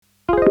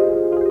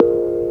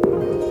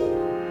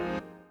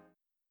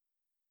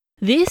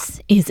This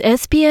is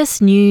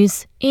SBS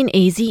News in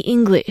Easy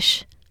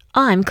English.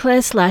 I'm Claire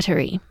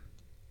Slattery.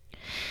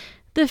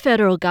 The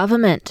federal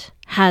government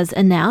has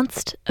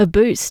announced a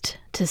boost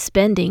to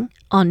spending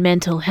on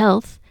mental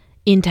health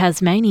in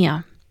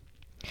Tasmania.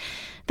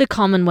 The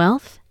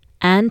Commonwealth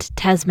and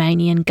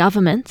Tasmanian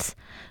governments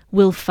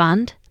will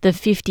fund the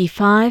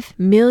 $55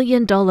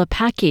 million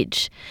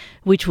package,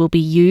 which will be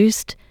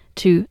used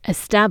to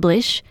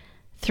establish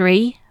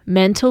 3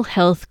 mental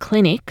health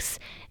clinics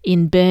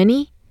in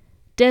Burnie,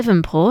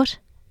 Devonport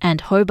and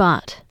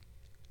Hobart.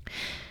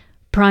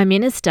 Prime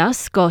Minister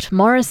Scott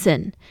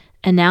Morrison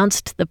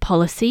announced the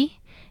policy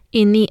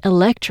in the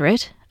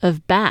electorate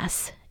of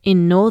Bass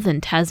in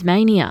northern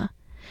Tasmania,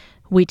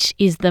 which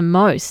is the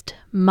most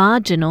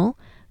marginal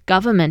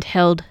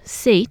government-held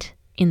seat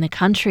in the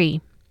country.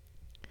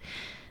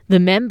 The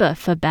member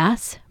for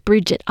Bass,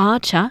 Bridget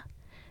Archer,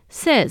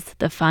 says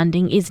the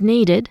funding is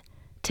needed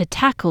to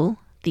tackle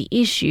the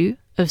issue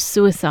of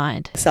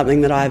suicide.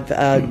 Something that I've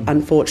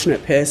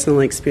unfortunate personal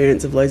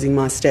experience of losing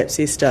my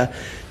stepsister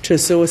to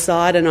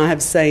suicide, and I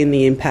have seen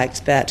the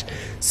impact that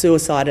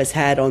suicide has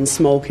had on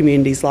small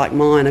communities like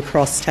mine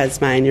across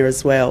Tasmania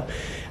as well.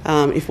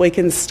 If we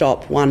can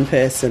stop one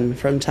person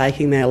from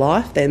taking their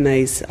life, then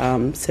these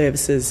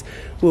services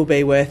will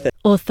be worth it.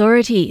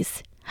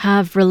 Authorities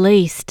have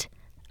released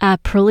a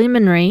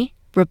preliminary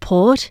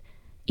report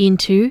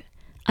into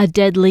a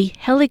deadly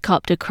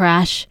helicopter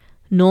crash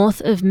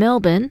north of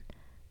Melbourne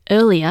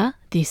earlier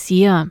this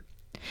year.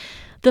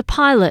 The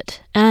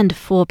pilot and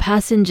 4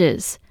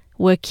 passengers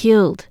were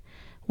killed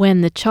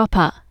when the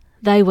chopper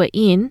they were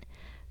in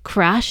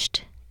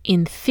crashed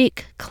in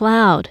thick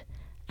cloud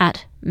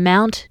at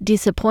Mount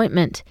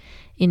Disappointment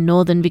in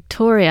northern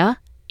Victoria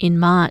in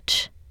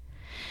March.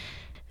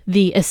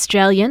 The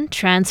Australian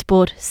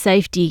Transport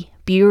Safety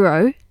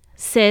Bureau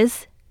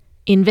says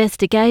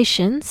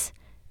investigations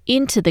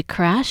into the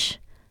crash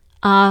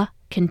are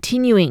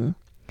continuing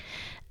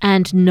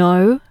and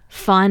no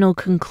final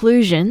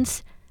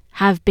conclusions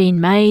have been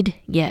made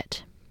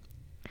yet.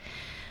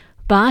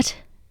 But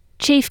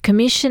Chief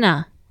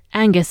Commissioner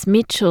Angus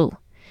Mitchell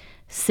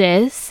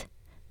says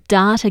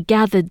data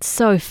gathered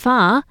so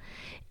far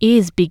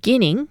is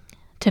beginning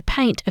to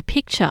paint a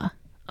picture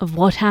of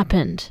what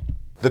happened.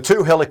 The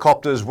 2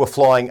 helicopters were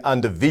flying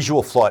under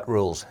visual flight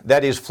rules,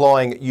 that is,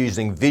 flying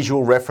using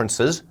visual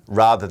references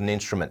rather than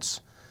instruments.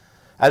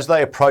 As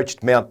they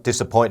approached Mount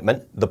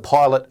Disappointment, the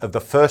pilot of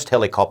the first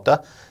helicopter,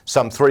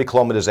 some 3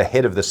 kilometres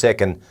ahead of the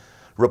second,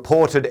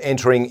 reported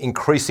entering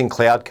increasing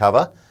cloud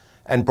cover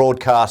and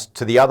broadcast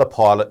to the other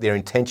pilot their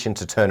intention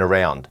to turn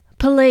around.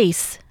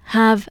 Police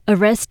have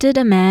arrested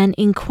a man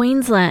in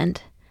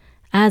Queensland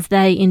as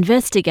they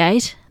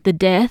investigate the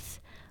death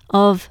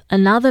of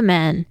another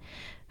man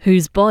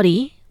whose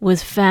body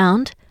was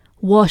found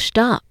washed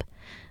up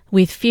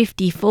with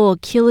 54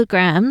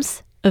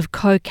 kilograms of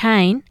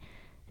cocaine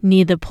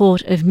near the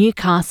port of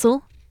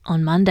Newcastle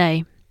on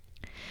Monday.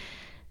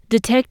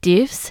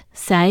 Detectives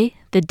say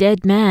the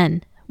dead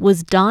man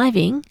was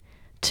diving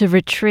to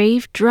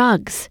retrieve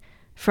drugs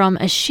from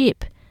a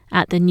ship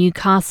at the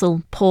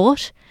Newcastle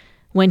port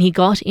when he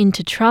got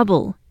into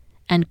trouble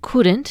and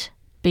couldn't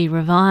be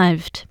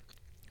revived.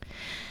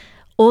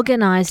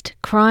 Organised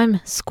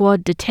crime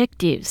squad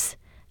detectives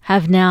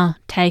have now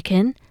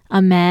taken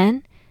a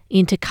man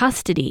into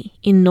custody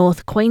in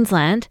North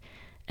Queensland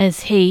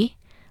as he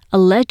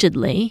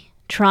allegedly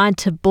tried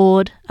to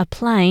board a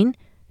plane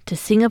to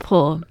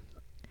Singapore.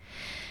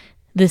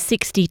 The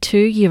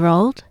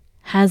 62-year-old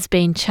has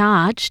been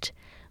charged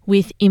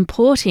with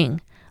importing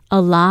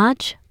a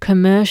large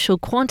commercial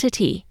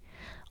quantity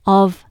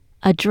of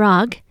a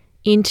drug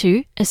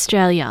into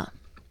Australia.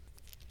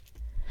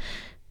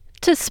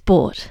 To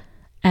sport,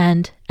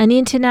 and an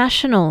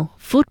international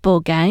football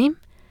game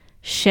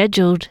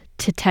scheduled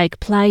to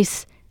take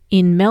place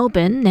in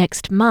Melbourne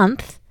next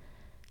month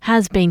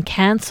has been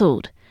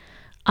cancelled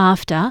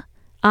after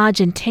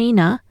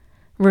Argentina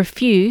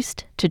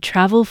refused to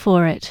travel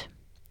for it.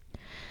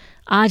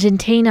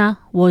 Argentina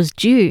was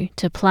due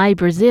to play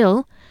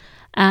Brazil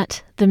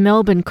at the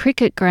Melbourne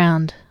Cricket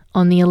Ground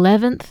on the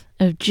 11th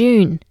of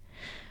June,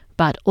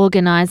 but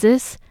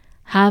organisers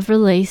have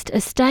released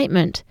a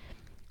statement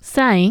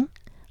saying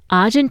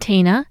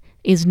Argentina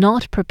is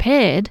not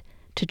prepared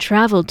to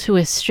travel to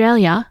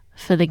Australia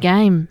for the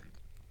game.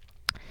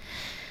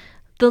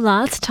 The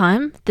last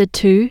time the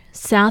 2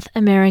 South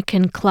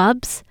American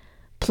clubs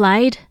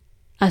played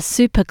a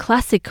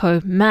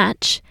Superclásico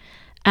match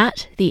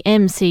at the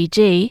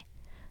MCG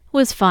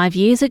was 5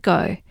 years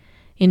ago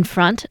in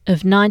front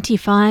of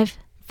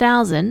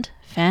 95,000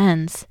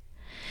 fans.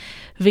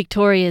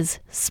 Victoria's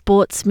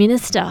Sports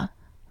Minister,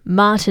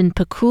 Martin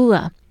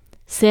Pakula,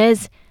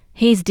 says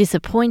he's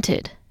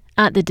disappointed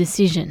at the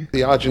decision.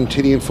 The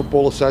Argentinian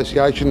Football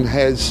Association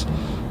has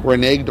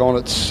reneged on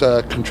its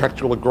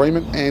contractual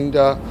agreement and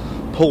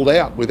pulled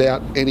out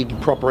without any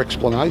proper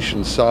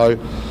explanation. So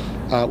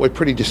we're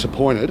pretty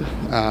disappointed,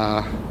 and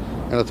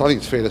I think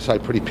it's fair to say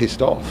pretty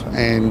pissed off.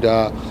 And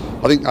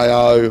I think they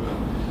owe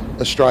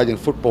Australian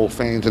football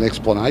fans an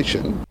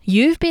explanation.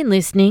 You've been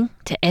listening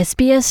to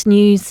SBS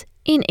News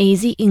in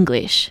Easy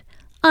English.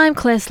 I'm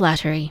Claire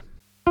Slattery.